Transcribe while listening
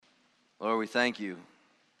Lord, we thank you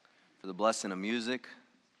for the blessing of music.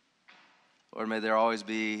 Lord, may there always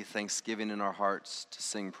be thanksgiving in our hearts to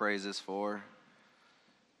sing praises for.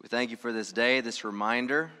 We thank you for this day, this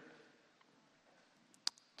reminder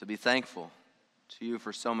to be thankful to you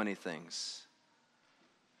for so many things.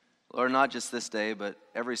 Lord, not just this day, but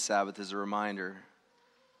every Sabbath is a reminder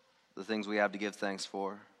of the things we have to give thanks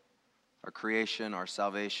for, our creation, our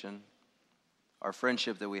salvation, our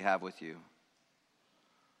friendship that we have with you.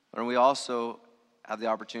 And we also have the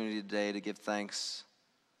opportunity today to give thanks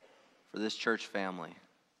for this church family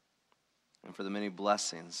and for the many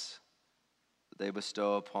blessings that they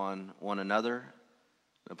bestow upon one another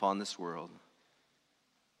and upon this world.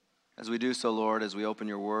 As we do so, Lord, as we open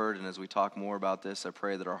your word and as we talk more about this, I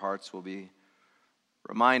pray that our hearts will be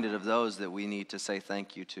reminded of those that we need to say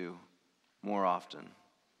thank you to more often.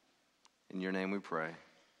 In your name we pray.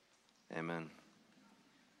 Amen.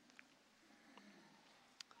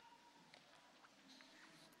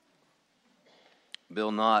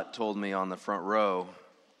 Bill Knott told me on the front row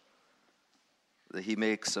that he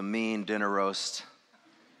makes a mean dinner roast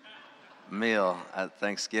meal at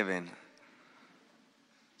Thanksgiving.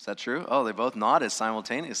 Is that true? Oh, they both nodded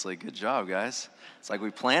simultaneously. Good job, guys. It's like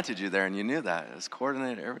we planted you there and you knew that. It was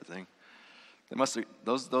coordinated, everything. They must have,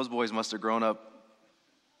 those boys must have grown up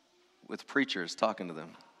with preachers talking to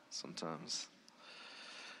them sometimes.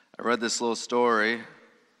 I read this little story. It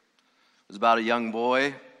was about a young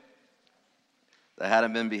boy that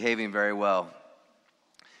hadn't been behaving very well.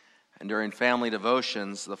 And during family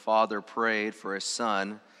devotions, the father prayed for his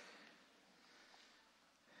son.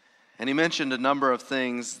 And he mentioned a number of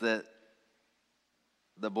things that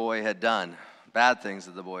the boy had done, bad things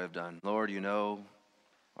that the boy had done. Lord, you know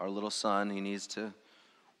our little son, he needs to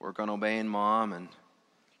work on obeying mom and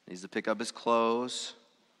needs to pick up his clothes,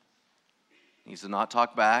 needs to not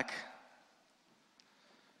talk back.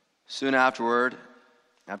 Soon afterward,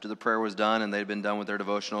 after the prayer was done and they'd been done with their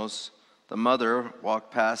devotionals, the mother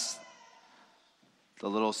walked past the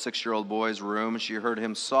little 6-year-old boy's room and she heard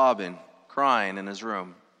him sobbing, crying in his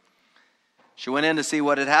room. She went in to see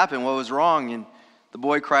what had happened, what was wrong, and the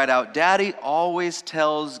boy cried out, "Daddy always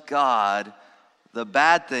tells God the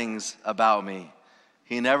bad things about me.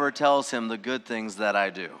 He never tells him the good things that I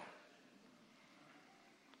do."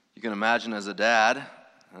 You can imagine as a dad,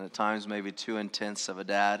 and at times maybe too intense of a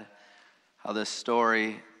dad, how this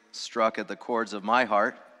story struck at the chords of my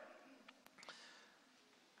heart.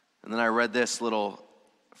 And then I read this little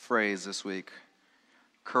phrase this week.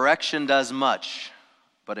 Correction does much,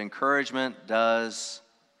 but encouragement does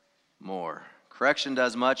more. Correction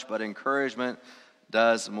does much, but encouragement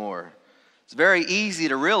does more. It's very easy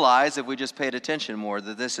to realize if we just paid attention more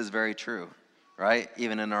that this is very true, right?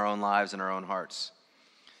 Even in our own lives and our own hearts.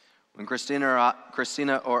 When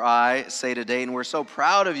Christina or I say to Dayton, "We're so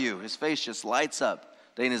proud of you," his face just lights up.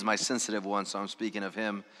 Dayton is my sensitive one, so I'm speaking of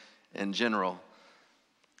him in general.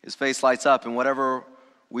 His face lights up, and whatever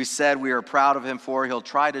we said we are proud of him for, he'll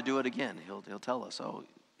try to do it again. He'll tell us,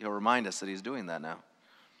 he'll remind us that he's doing that now.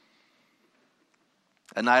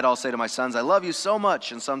 At night, I'll say to my sons, "I love you so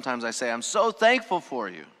much," and sometimes I say, "I'm so thankful for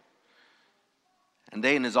you." And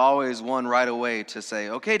Dayton is always one right away to say,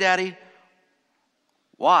 "Okay, Daddy,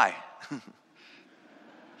 why?"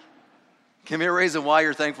 Give me a reason why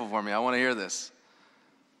you're thankful for me. I want to hear this.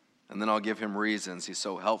 And then I'll give him reasons. He's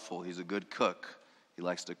so helpful. He's a good cook. He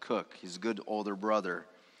likes to cook. He's a good older brother.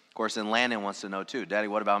 Of course, then Landon wants to know too. "Daddy,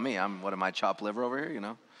 what about me? What am I, chopped liver over here, you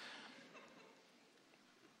know?"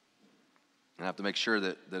 And I have to make sure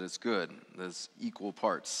that it's good. There's equal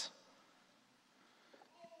parts.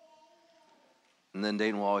 And then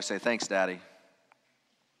Dayton will always say, "Thanks, Daddy.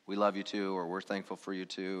 We love you too," or "We're thankful for you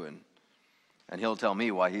too." And he'll tell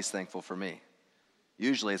me why he's thankful for me.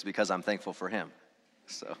 Usually it's because I'm thankful for him.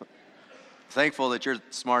 So thankful that you're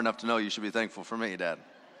smart enough to know you should be thankful for me, Dad.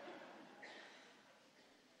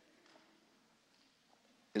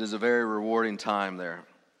 It is a very rewarding time there.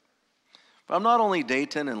 But I'm not only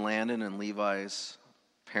Dayton and Landon and Levi's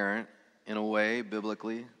parent in a way,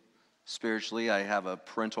 biblically, spiritually. I have a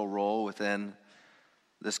parental role within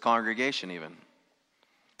this congregation even.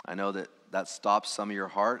 I know that stops some of your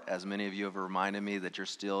heart, as many of you have reminded me that you're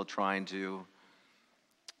still trying to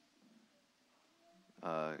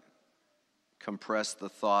compress the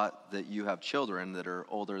thought that you have children that are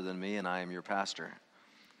older than me and I am your pastor.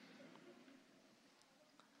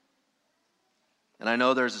 And I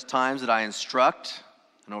know there's times that I instruct,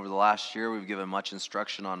 and over the last year we've given much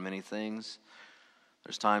instruction on many things.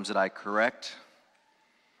 There's times that I correct.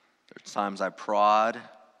 There's times I prod,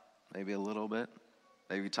 maybe a little bit.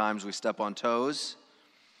 Maybe times we step on toes.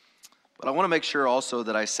 But I want to make sure also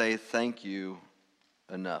that I say thank you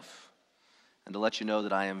enough. and to let you know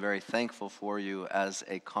that I am very thankful for you as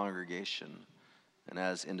a congregation and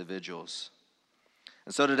as individuals.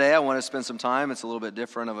 And so today I want to spend some time, it's a little bit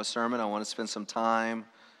different of a sermon, I want to spend some time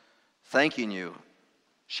thanking you,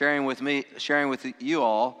 sharing with you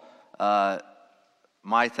all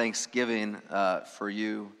my thanksgiving for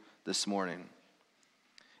you this morning.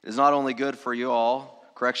 It is not only good for you all,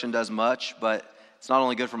 correction does much, but it's not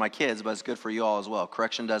only good for my kids, but it's good for you all as well.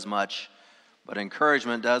 Correction does much, but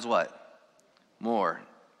encouragement does what? More.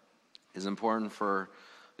 It is important for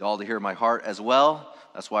y'all to hear my heart as well.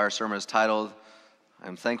 That's why our sermon is titled,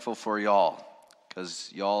 I'm Thankful for Y'all,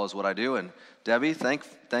 because y'all is what I do. And Debbie,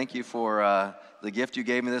 thank you for the gift you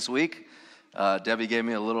gave me this week. Debbie gave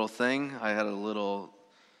me a little thing. I had a little,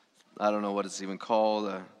 I don't know what it's even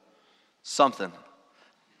called, something.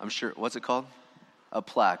 I'm sure, what's it called? A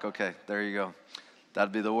plaque. Okay, there you go.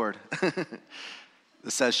 That'd be the word. It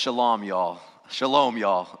says shalom, y'all. Shalom,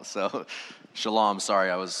 y'all. So, shalom, sorry,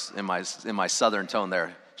 I was in my southern tone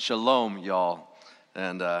there. Shalom, y'all.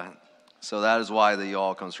 And so that is why the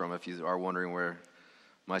y'all comes from, if you are wondering where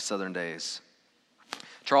my southern days.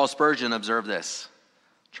 Charles Spurgeon observed this.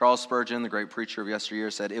 Charles Spurgeon, the great preacher of yesteryear,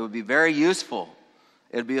 said, it would be very useful.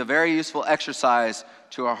 It would be a very useful exercise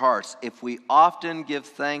to our hearts if we often give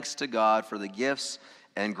thanks to God for the gifts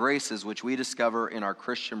and graces which we discover in our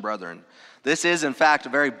Christian brethren. This is, in fact, a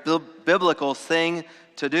very biblical thing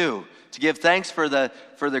to do, to give thanks for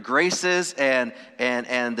the graces and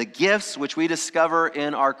the gifts which we discover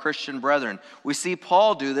in our Christian brethren. We see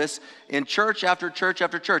Paul do this in church after church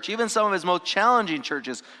after church. Even some of his most challenging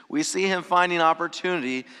churches, we see him finding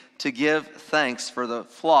opportunity to give thanks for the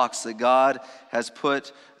flocks that God has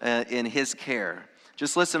put in his care.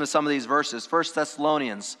 Just listen to some of these verses. 1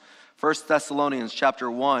 Thessalonians chapter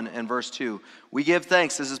 1 and verse 2. We give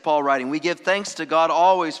thanks, this is Paul writing, we give thanks to God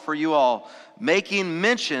always for you all, making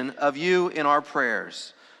mention of you in our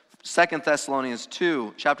prayers. 2 Thessalonians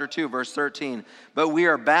chapter 2, verse 13. But we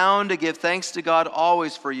are bound to give thanks to God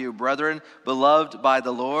always for you, brethren, beloved by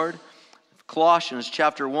the Lord. Colossians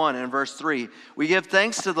chapter 1 and verse 3. We give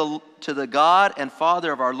thanks to the God and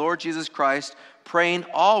Father of our Lord Jesus Christ, praying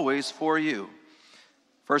always for you.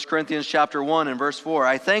 1 Corinthians chapter 1 and verse 4.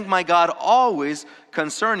 I thank my God always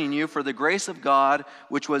concerning you for the grace of God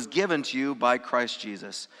which was given to you by Christ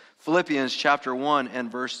Jesus. Philippians chapter 1 and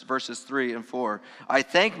verses 3 and 4. I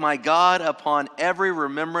thank my God upon every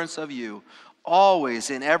remembrance of you, always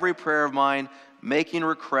in every prayer of mine, making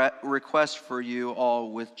request for you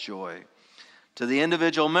all with joy. To the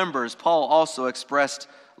individual members, Paul also expressed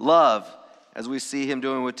love, as we see him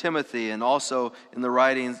doing with Timothy, and also in the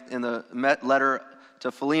writings in the letter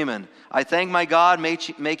to Philemon. I thank my God,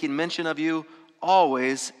 making mention of you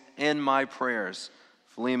always in my prayers.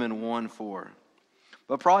 Philemon 1:4.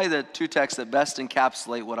 But probably the two texts that best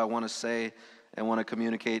encapsulate what I want to say and want to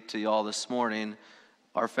communicate to y'all this morning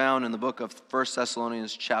are found in the book of 1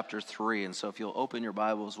 Thessalonians chapter 3. And so if you'll open your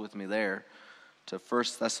Bibles with me there to 1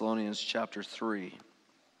 Thessalonians chapter 3.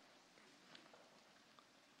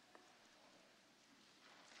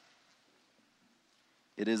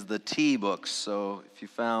 It is the T books, so if you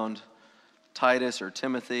found Titus or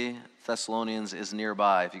Timothy, Thessalonians is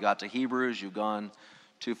nearby. If you got to Hebrews, you've gone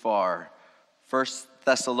too far. 1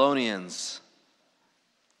 Thessalonians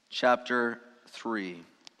chapter 3,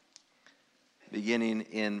 beginning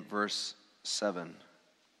in verse 7.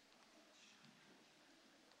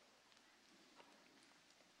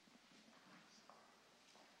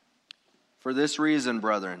 For this reason,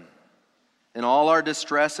 brethren, in all our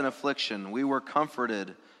distress and affliction, we were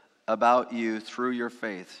comforted about you through your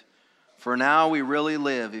faith. For now we really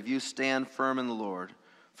live if you stand firm in the Lord.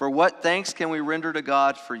 For what thanks can we render to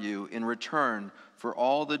God for you in return for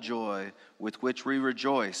all the joy with which we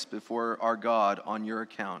rejoice before our God on your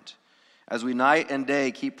account? As we night and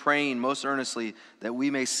day keep praying most earnestly that we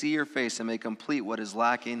may see your face and may complete what is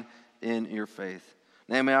lacking in your faith.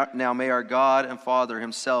 Now may our God and Father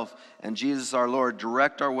himself and Jesus our Lord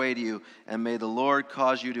direct our way to you, and may the Lord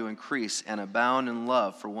cause you to increase and abound in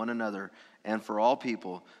love for one another and for all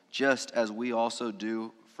people, just as we also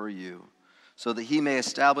do for you, so that he may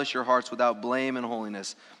establish your hearts without blame and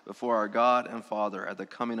holiness before our God and Father at the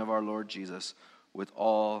coming of our Lord Jesus with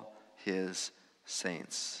all his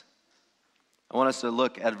saints. I want us to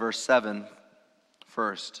look at verse 7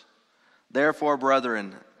 first. Therefore,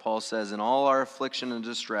 brethren, Paul says, in all our affliction and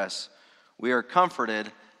distress, we are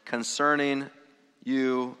comforted concerning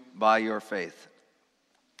you by your faith.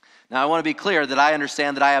 Now, I want to be clear that I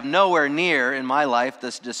understand that I have nowhere near in my life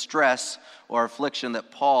this distress or affliction that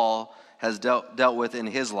Paul has dealt with in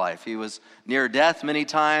his life. He was near death many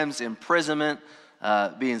times, imprisonment,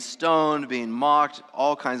 being stoned, being mocked,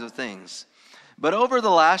 all kinds of things. But over the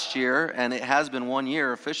last year, and it has been 1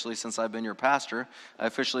 year officially since I've been your pastor, I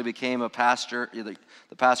officially became a pastor,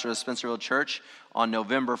 the pastor of Spencerville Church on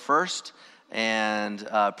November 1st, and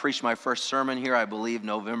preached my first sermon here, I believe,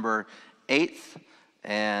 November 8th.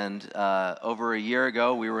 And over a year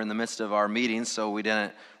ago, we were in the midst of our meetings, so we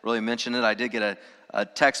didn't really mention it. I did get a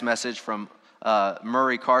text message from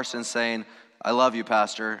Murray Carson saying, "I love you,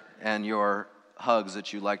 Pastor, and your hugs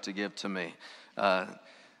that you like to give to me."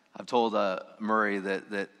 I've told Murray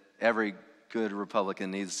that every good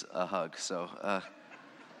Republican needs a hug. So,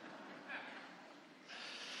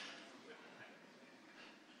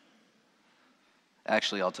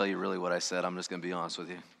 actually, I'll tell you really what I said. I'm just going to be honest with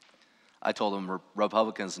you. I told him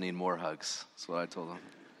Republicans need more hugs. That's what I told him.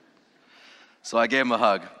 So I gave him a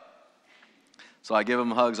hug. So I give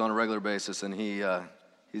him hugs on a regular basis, and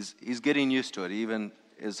he's getting used to it. He even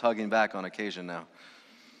is hugging back on occasion now.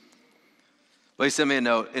 But he sent me a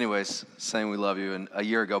note, anyways, saying we love you, and a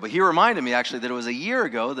year ago. But he reminded me actually that it was a year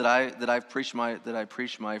ago that I preached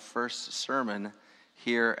my first sermon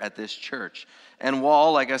here at this church. And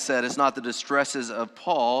while, like I said, it's not the distresses of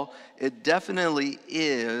Paul, it definitely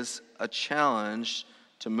is a challenge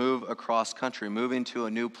to move across country, moving to a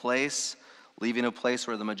new place, leaving a place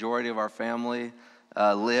where the majority of our family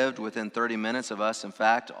lived within 30 minutes of us. In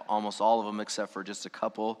fact, almost all of them except for just a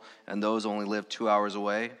couple, and those only lived 2 hours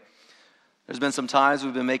away. There's been some times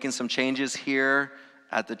we've been making some changes here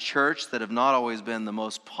at the church that have not always been the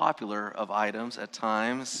most popular of items at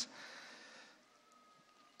times.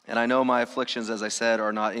 And I know my afflictions, as I said,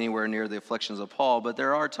 are not anywhere near the afflictions of Paul, but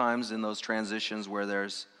there are times in those transitions where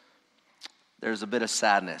there's a bit of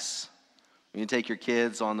sadness. When you take your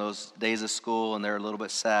kids on those days of school and they're a little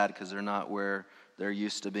bit sad because they're not where they're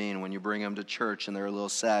used to being. When you bring them to church and they're a little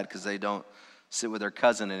sad because they don't sit with their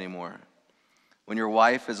cousin anymore. When your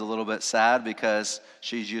wife is a little bit sad because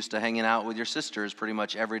she's used to hanging out with your sisters pretty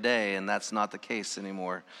much every day, and that's not the case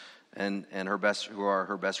anymore. And who are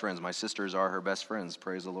her best friends. My sisters are her best friends,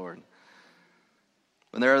 praise the Lord.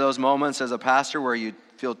 When there are those moments as a pastor where you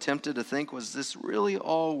feel tempted to think, was this really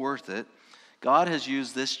all worth it? God has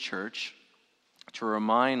used this church to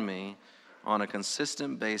remind me on a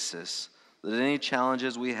consistent basis that any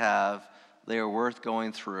challenges we have, they are worth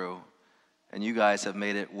going through. And you guys have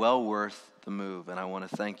made it well worth the move, and I want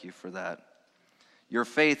to thank you for that. Your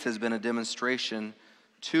faith has been a demonstration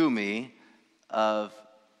to me of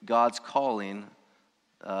God's calling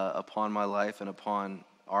upon my life and upon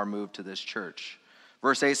our move to this church.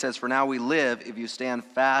 Verse 8 says, "For now we live if you stand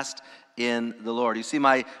fast in the Lord." You see,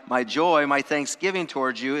 my joy, my thanksgiving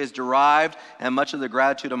towards you is derived, and much of the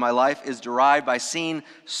gratitude of my life is derived by seeing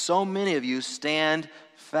so many of you stand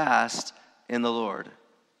fast in the Lord.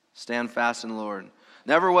 Stand fast in the Lord.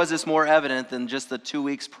 Never was this more evident than just the 2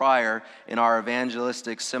 weeks prior in our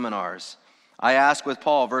evangelistic seminars. I ask with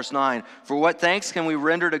Paul, verse 9, "For what thanks can we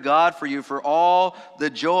render to God for you, for all the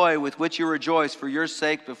joy with which you rejoice for your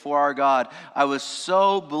sake before our God?" I was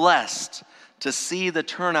so blessed to see the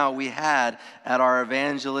turnout we had at our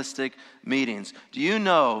evangelistic meetings. Do you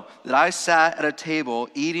know that I sat at a table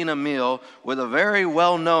eating a meal with a very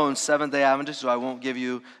well-known Seventh-day Adventist, so I won't give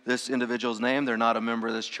you this individual's name, they're not a member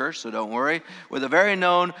of this church, so don't worry, with a very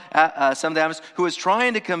known Seventh-day Adventist who was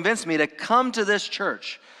trying to convince me to come to this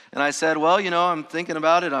church. And I said, "Well, I'm thinking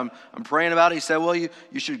about it. I'm praying about it." He said, "Well, you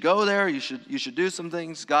should go there. You should do some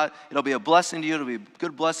things. God, it'll be a blessing to you. It'll be a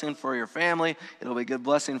good blessing for your family. It'll be a good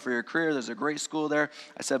blessing for your career. There's a great school there."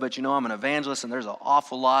 I said, "But I'm an evangelist, and there's an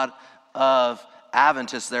awful lot of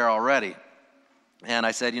Adventists there already." And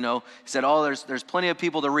I said, he said, "Oh, there's plenty of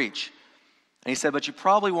people to reach." And he said, "But you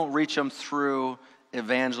probably won't reach them through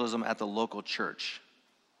evangelism at the local church."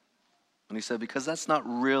 And he said, "Because that's not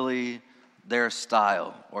really their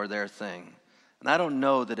style or their thing. And I don't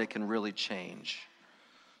know that it can really change."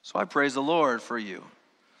 So I praise the Lord for you.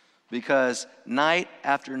 Because night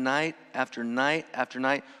after night after night after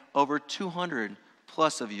night, over 200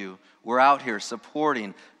 plus of you were out here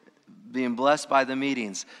supporting, being blessed by the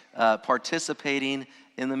meetings, participating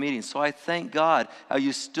in the meetings. So I thank God how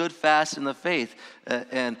you stood fast in the faith.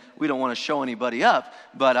 And we don't want to show anybody up,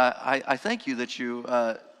 but I thank you that you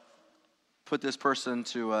put this person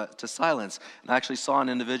to silence. And I actually saw an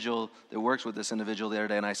individual that works with this individual the other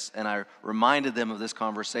day, and I reminded them of this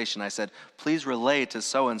conversation. I said, "Please relay to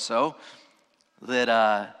so-and-so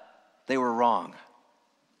that they were wrong.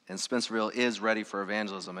 And Spencerville is ready for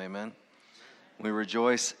evangelism." Amen. We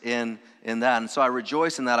rejoice in that. And so I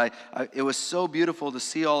rejoice in that. It was so beautiful to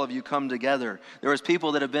see all of you come together. There was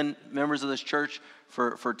people that have been members of this church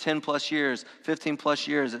for 10 plus years, 15 plus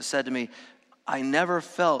years that said to me, I never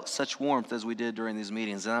felt such warmth as we did during these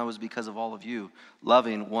meetings, and that was because of all of you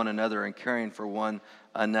loving one another and caring for one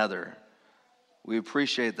another. We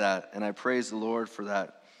appreciate that, and I praise the Lord for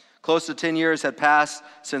that. Close to 10 years had passed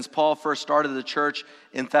since Paul first started the church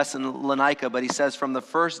in Thessalonica, but he says from the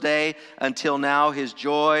first day until now, his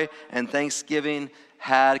joy and thanksgiving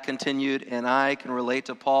had continued, and I can relate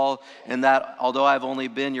to Paul in that although I've only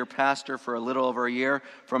been your pastor for a little over a year,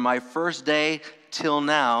 from my first day till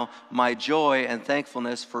now, my joy and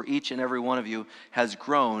thankfulness for each and every one of you has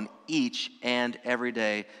grown each and every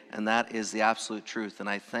day, and that is the absolute truth, and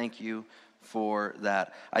I thank you for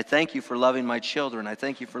that. I thank you for loving my children. I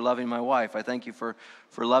thank you for loving my wife. I thank you for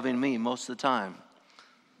loving me most of the time.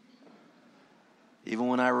 Even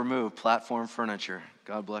when I remove platform furniture.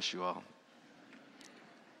 God bless you all.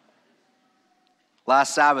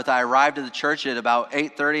 Last Sabbath, I arrived at the church at about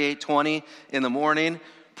 8:30, 8:20 in the morning,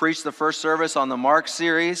 preached the first service on the Mark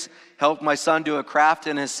series, helped my son do a craft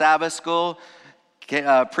in his Sabbath school,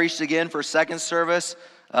 preached again for second service,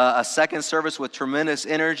 a second service with tremendous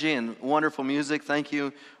energy and wonderful music. Thank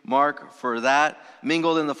you, Mark, for that.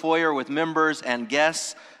 Mingled in the foyer with members and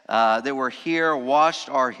guests that were here, watched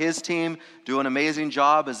his team do an amazing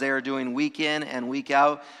job as they are doing week in and week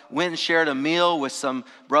out. Went and shared a meal with some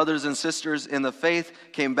brothers and sisters in the faith.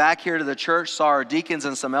 Came back here to the church, saw our deacons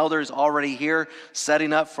and some elders already here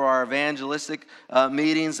setting up for our evangelistic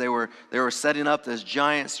meetings. They were setting up this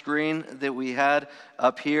giant screen that we had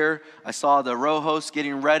up here. I saw the row hosts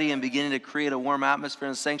getting ready and beginning to create a warm atmosphere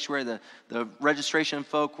in the sanctuary. The registration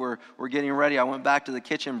folk were getting ready. I went back to the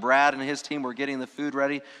kitchen. Brad and his team were getting the food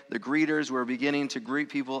ready. The greeters were beginning to greet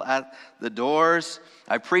people at the doors.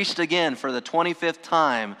 I preached again for the 25th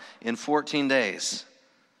time in 14 days.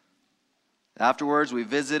 Afterwards, we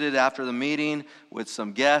visited after the meeting with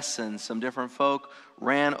some guests and some different folk,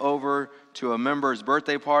 ran over to a member's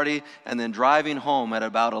birthday party, and then driving home at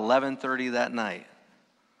about 11:30 that night.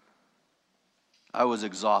 I was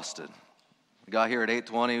exhausted. I got here at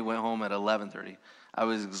 8:20, went home at 11:30. I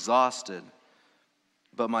was exhausted,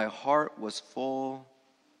 but my heart was full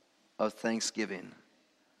of thanksgiving,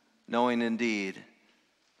 knowing indeed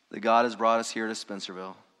that God has brought us here to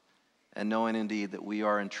Spencerville, and knowing indeed that we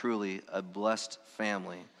are in truly a blessed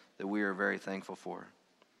family that we are very thankful for.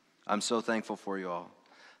 I'm so thankful for you all.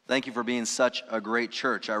 Thank you for being such a great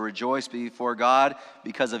church. I rejoice before God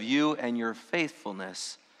because of you and your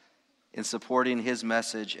faithfulness in supporting his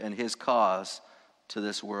message and his cause to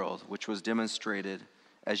this world, which was demonstrated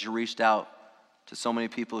as you reached out to so many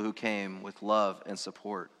people who came with love and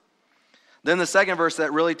support. Then the second verse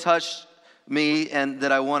that really touched me and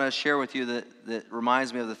that I want to share with you that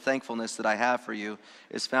reminds me of the thankfulness that I have for you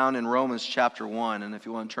is found in Romans chapter 1. And if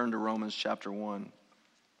you want to turn to Romans chapter 1.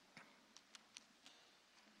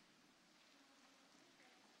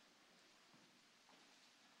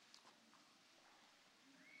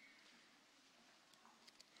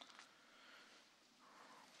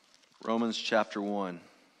 Romans chapter 1.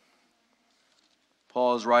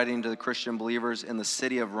 Paul is writing to the Christian believers in the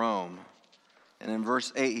city of Rome. And in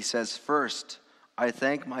verse 8 he says, "First, I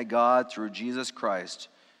thank my God through Jesus Christ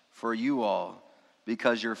for you all,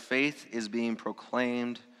 because your faith is being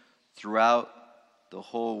proclaimed throughout the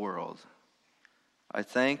whole world. I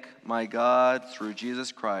thank my God through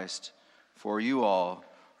Jesus Christ for you all,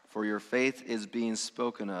 for your faith is being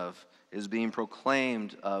spoken of, is being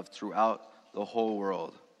proclaimed of throughout the whole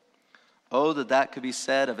world." Oh, that could be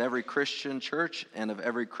said of every Christian church and of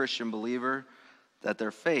every Christian believer, that their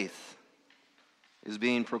faith is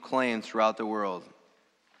being proclaimed throughout the world.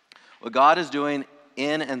 What God is doing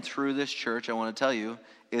in and through this church, I want to tell you,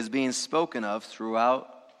 is being spoken of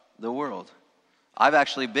throughout the world. I've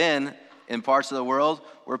actually been in parts of the world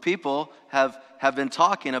where people have been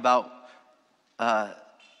talking about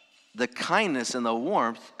the kindness and the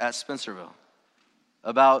warmth at Spencerville,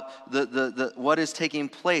 about the what is taking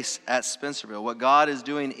place at Spencerville, what God is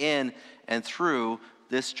doing in and through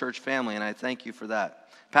this church family, and I thank you for that.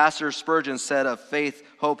 Pastor Spurgeon said of faith,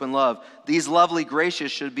 hope, and love, "These lovely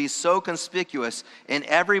graces should be so conspicuous in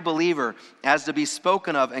every believer as to be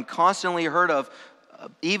spoken of and constantly heard of,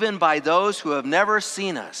 even by those who have never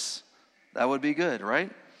seen us." That would be good, right?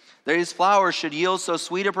 "These flowers should yield so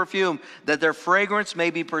sweet a perfume that their fragrance may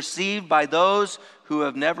be perceived by those who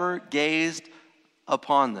have never gazed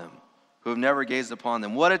upon them." who have never gazed upon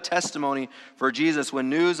them. What a testimony for Jesus when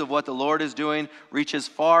news of what the Lord is doing reaches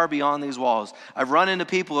far beyond these walls. I've run into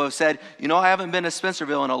people who have said, I haven't been to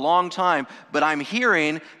Spencerville in a long time, but I'm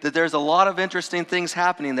hearing that there's a lot of interesting things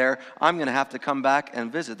happening there. I'm going to have to come back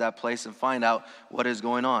and visit that place and find out what is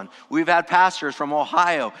going on. We've had pastors from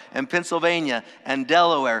Ohio and Pennsylvania and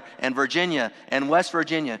Delaware and Virginia and West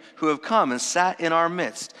Virginia who have come and sat in our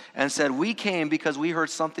midst and said, we came because we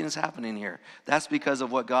heard something is happening here. That's because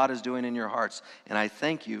of what God is doing in your hearts. And I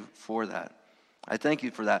thank you for that. I thank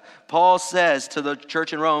you for that. Paul says to the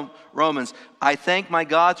church in Romans, I thank my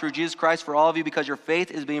God through Jesus Christ for all of you because your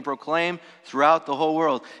faith is being proclaimed throughout the whole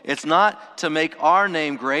world. It's not to make our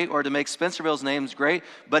name great or to make Spencerville's names great,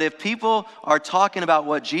 but if people are talking about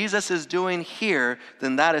what Jesus is doing here,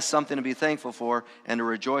 then that is something to be thankful for and to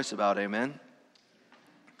rejoice about. Amen.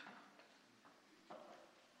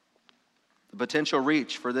 The potential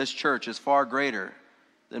reach for this church is far greater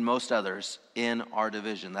than most others in our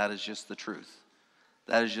division. That is just the truth.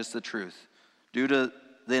 That is just the truth. Due to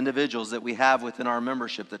the individuals that we have within our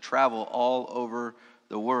membership that travel all over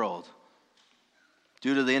the world.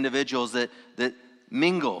 Due to the individuals that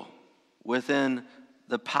mingle within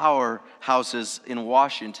the powerhouses in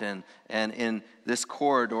Washington and in this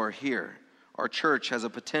corridor here. Our church has a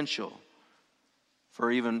potential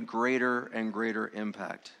for even greater and greater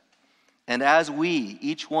impact. And as we,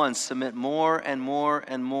 each one, submit more and more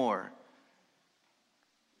and more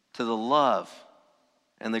to the love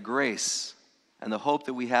and the grace and the hope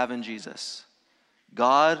that we have in Jesus,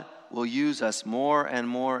 God will use us more and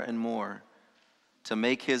more and more to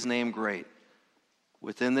make His name great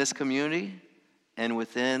within this community and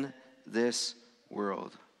within this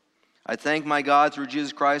world. I thank my God through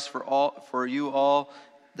Jesus Christ for you all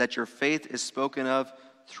that your faith is spoken of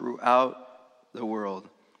throughout the world.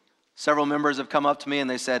 Several members have come up to me and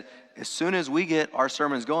they said, as soon as we get our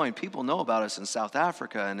sermons going, people know about us in South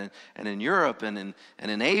Africa and in Europe and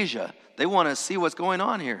in Asia. They want to see what's going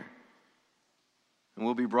on here. And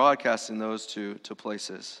we'll be broadcasting those to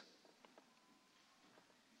places.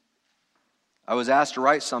 I was asked to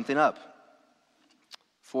write something up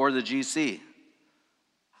for the GC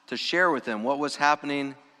to share with them what was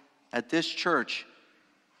happening at this church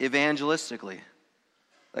evangelistically.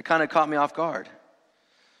 That kind of caught me off guard.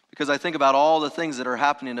 Because I think about all the things that are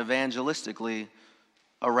happening evangelistically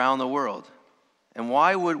around the world. And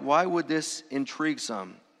why would this intrigue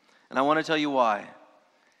some? And I want to tell you why.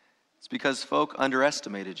 It's because folk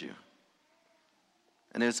underestimated you.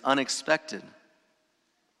 And it's unexpected.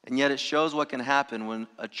 And yet it shows what can happen when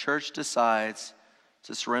a church decides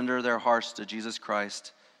to surrender their hearts to Jesus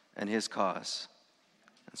Christ and His cause.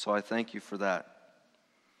 And so I thank you for that.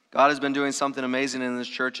 God has been doing something amazing in this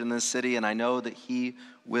church, in this city, and I know that He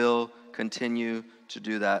will continue to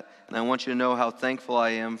do that. And I want you to know how thankful I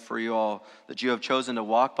am for you all, that you have chosen to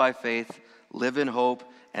walk by faith, live in hope,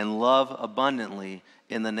 and love abundantly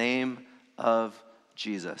in the name of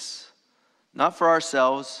Jesus. Not for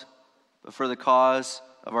ourselves, but for the cause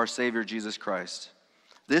of our Savior Jesus Christ.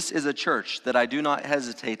 This is a church that I do not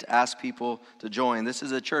hesitate to ask people to join. This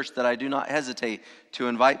is a church that I do not hesitate to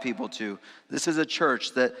invite people to. This is a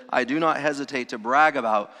church that I do not hesitate to brag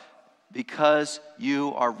about because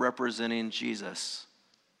you are representing Jesus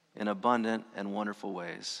in abundant and wonderful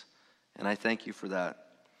ways. And I thank you for that.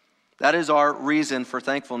 That is our reason for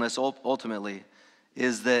thankfulness ultimately,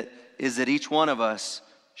 is that each one of us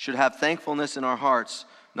should have thankfulness in our hearts,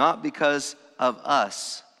 not because of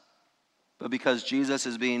us, but because Jesus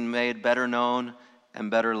is being made better known and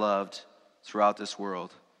better loved throughout this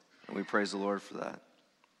world. And we praise the Lord for that.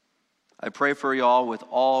 I pray for you all with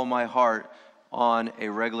all my heart on a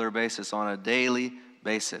regular basis, on a daily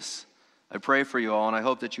basis. I pray for you all, and I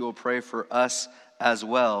hope that you will pray for us as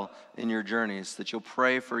well in your journeys, that you'll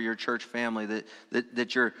pray for your church family,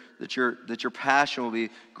 that your passion will be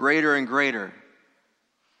greater and greater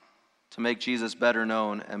to make Jesus better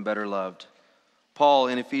known and better loved. Paul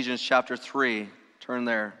in Ephesians chapter 3, turn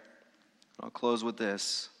there. I'll close with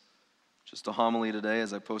this. Just a homily today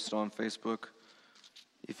as I posted on Facebook.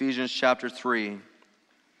 Ephesians chapter 3,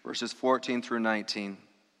 verses 14 through 19.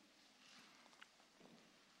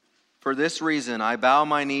 For this reason I bow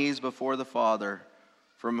my knees before the Father,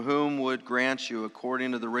 from whom would grant you,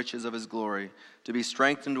 according to the riches of His glory, to be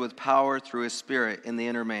strengthened with power through His Spirit in the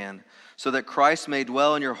inner man, so that Christ may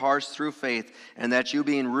dwell in your hearts through faith, and that you,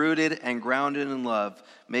 being rooted and grounded in love,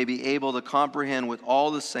 may be able to comprehend with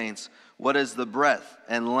all the saints what is the breadth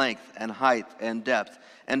and length and height and depth,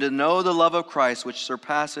 and to know the love of Christ which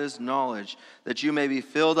surpasses knowledge, that you may be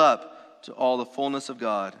filled up to all the fullness of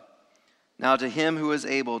God. Now to Him who is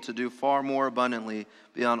able to do far more abundantly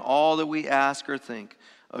beyond all that we ask or think,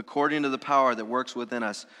 according to the power that works within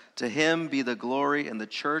us. To him be the glory in the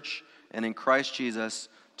church and in Christ Jesus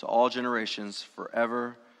to all generations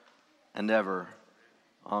forever and ever.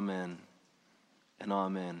 Amen and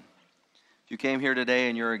amen. If you came here today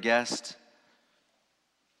and you're a guest,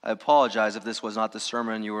 I apologize if this was not the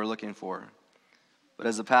sermon you were looking for. But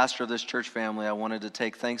as the pastor of this church family, I wanted to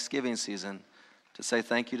take Thanksgiving season to say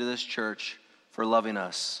thank you to this church for loving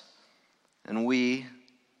us. And we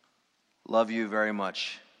love you very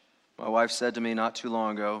much. My wife said to me not too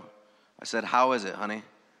long ago, I said, "How is it, honey?"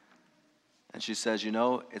 And she says, "You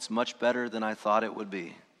know, it's much better than I thought it would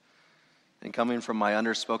be." And coming from my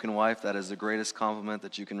underspoken wife, that is the greatest compliment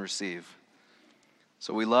that you can receive.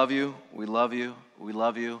 So we love you, we love you, we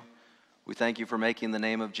love you. We thank you for making the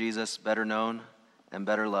name of Jesus better known and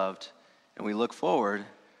better loved. And we look forward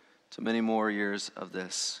to many more years of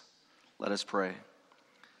this. Let us pray.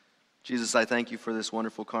 Jesus, I thank you for this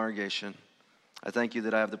wonderful congregation. I thank you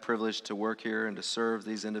that I have the privilege to work here and to serve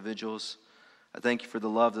these individuals. I thank you for the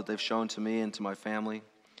love that they've shown to me and to my family.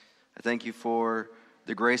 I thank you for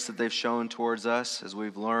the grace that they've shown towards us as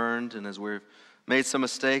we've learned and as we've made some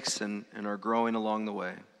mistakes and are growing along the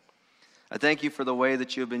way. I thank you for the way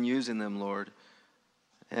that you have been using them, Lord.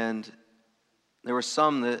 And there were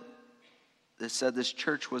some that said this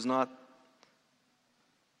church was not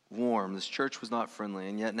warm, this church was not friendly,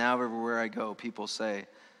 and yet now everywhere I go, people say,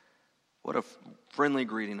 what a friendly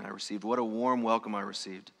greeting I received, what a warm welcome I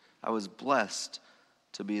received. I was blessed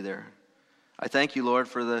to be there. I thank you, Lord,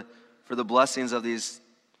 for the blessings of these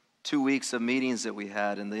 2 weeks of meetings that we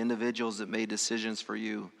had and the individuals that made decisions for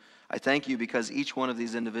you. I thank you because each one of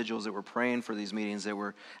these individuals that were praying for these meetings, that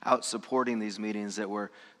were out supporting these meetings,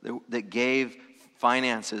 that gave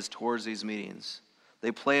finances towards these meetings,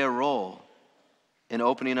 they play a role in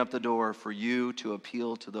opening up the door for you to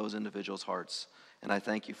appeal to those individuals' hearts. And I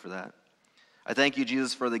thank you for that. I thank you,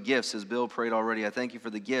 Jesus, for the gifts, as Bill prayed already. I thank you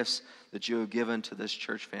for the gifts that you have given to this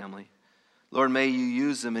church family. Lord, may you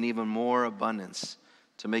use them in even more abundance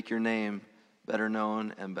to make your name better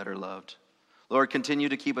known and better loved. Lord, continue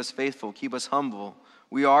to keep us faithful, keep us humble.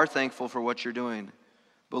 We are thankful for what you're doing,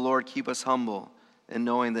 but Lord, keep us humble in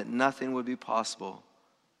knowing that nothing would be possible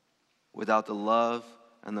without the love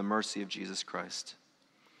and the mercy of Jesus Christ.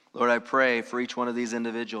 Lord, I pray for each one of these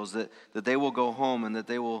individuals that they will go home and that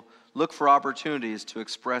they will look for opportunities to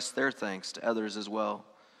express their thanks to others as well.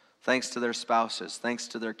 Thanks to their spouses, thanks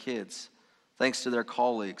to their kids, thanks to their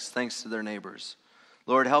colleagues, thanks to their neighbors.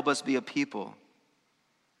 Lord, help us be a people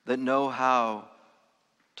that know how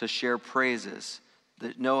to share praises,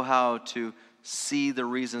 that know how to see the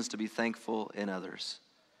reasons to be thankful in others.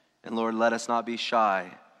 And Lord, let us not be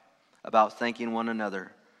shy about thanking one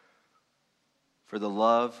another for the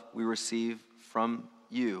love we receive from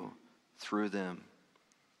you through them.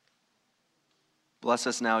 Bless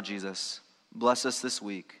us now, Jesus. Bless us this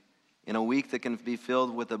week, in a week that can be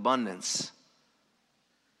filled with abundance.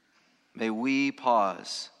 May we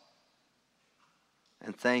pause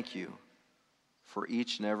and thank you for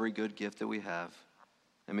each and every good gift that we have.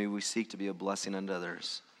 And may we seek to be a blessing unto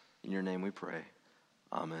others. In your name we pray.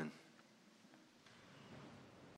 Amen.